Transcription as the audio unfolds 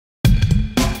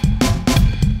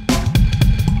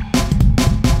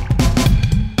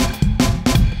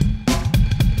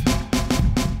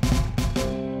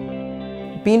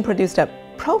being produced at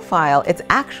Profile, it's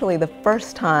actually the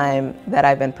first time that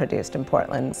I've been produced in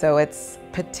Portland, so it's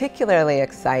particularly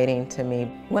exciting to me.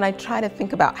 When I try to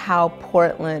think about how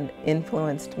Portland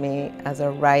influenced me as a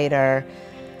writer,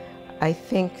 I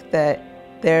think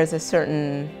that there's a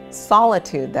certain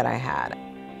solitude that I had.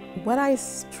 What I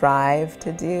strive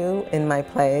to do in my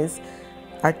plays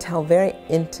are tell very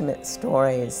intimate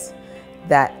stories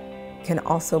that can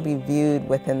also be viewed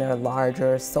within their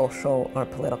larger social or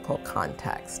political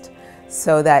context,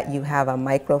 so that you have a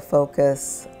micro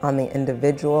focus on the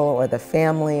individual or the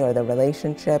family or the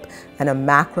relationship, and a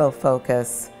macro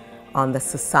focus on the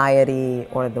society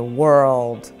or the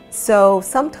world. So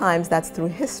sometimes that's through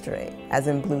history, as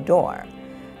in Blue Door,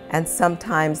 and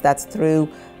sometimes that's through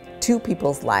two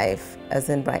people's life, as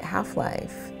in Bright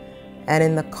Half-Life. And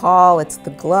in The Call, it's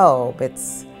the globe,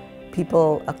 it's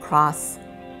people across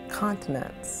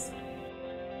continents.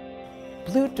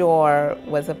 Blue Door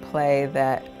was a play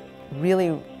that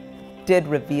really did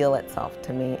reveal itself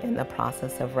to me in the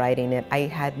process of writing it. I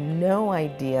had no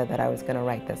idea that I was going to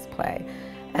write this play.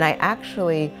 And I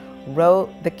actually wrote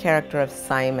the character of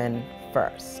Simon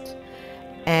first.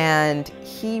 And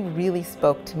he really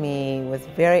spoke to me, was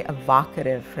very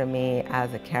evocative for me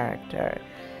as a character.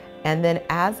 And then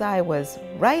as I was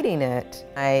writing it,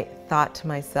 I thought to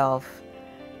myself,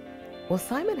 well,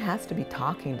 Simon has to be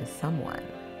talking to someone.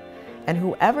 And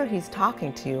whoever he's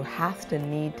talking to has to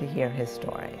need to hear his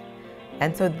story.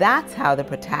 And so that's how the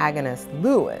protagonist,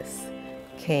 Lewis,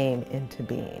 came into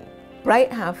being.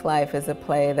 Bright Half-Life is a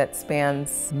play that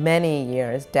spans many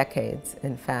years, decades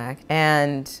in fact,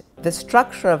 and the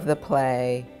structure of the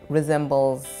play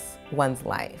resembles one's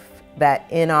life. That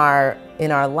in our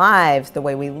lives, the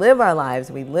way we live our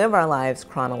lives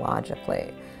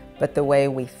chronologically, but the way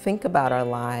we think about our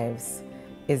lives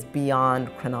is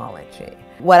beyond chronology.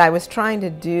 What I was trying to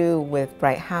do with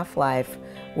Bright Half-Life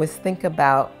was think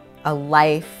about a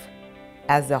life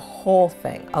as a whole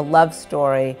thing, a love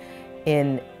story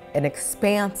in an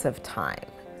expanse of time.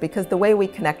 Because the way we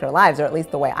connect our lives, or at least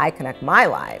the way I connect my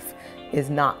life, is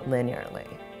not linearly.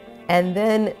 And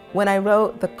then when I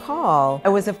wrote The Call, I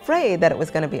was afraid that it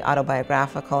was going to be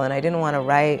autobiographical, and I didn't want to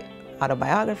write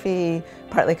autobiography,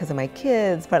 partly because of my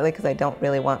kids, partly because I don't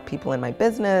really want people in my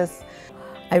business.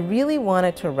 I really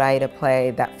wanted to write a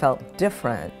play that felt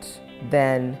different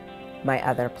than my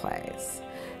other plays.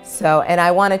 So, and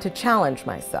I wanted to challenge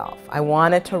myself. I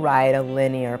wanted to write a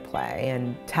linear play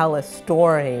and tell a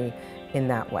story in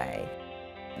that way.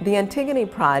 The Antigone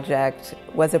project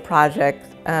was a project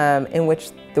in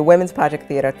which the Women's Project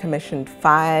Theater commissioned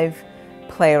 5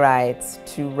 playwrights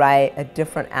to write a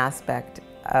different aspect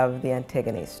of the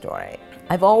Antigone story.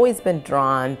 I've always been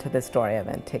drawn to the story of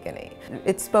Antigone.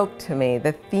 It spoke to me.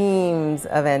 The themes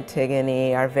of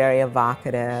Antigone are very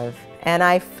evocative, and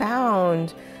I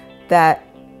found that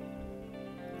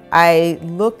I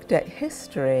looked at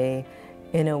history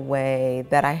in a way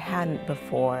that I hadn't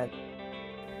before.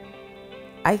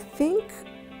 I think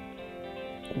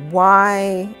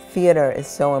why theater is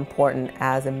so important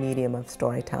as a medium of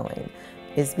storytelling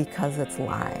is because it's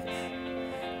live,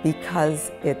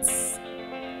 because it's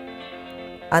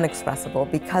unexpressible,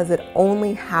 because it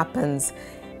only happens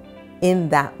in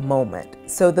that moment.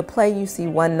 So the play you see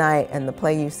one night and the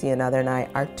play you see another night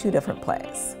are 2 different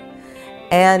plays.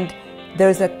 And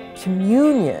there's a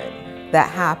communion that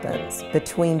happens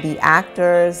between the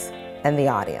actors and the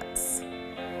audience.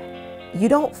 You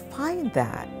don't find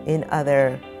that in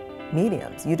other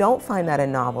mediums. You don't find that in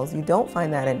novels. You don't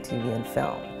find that in TV and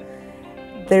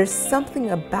film. There's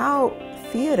something about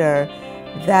theater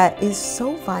that is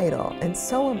so vital and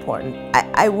so important.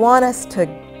 I want us to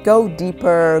go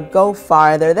deeper, go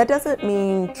farther. That doesn't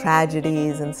mean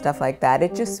tragedies and stuff like that.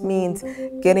 It just means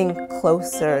getting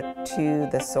closer to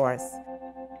the source.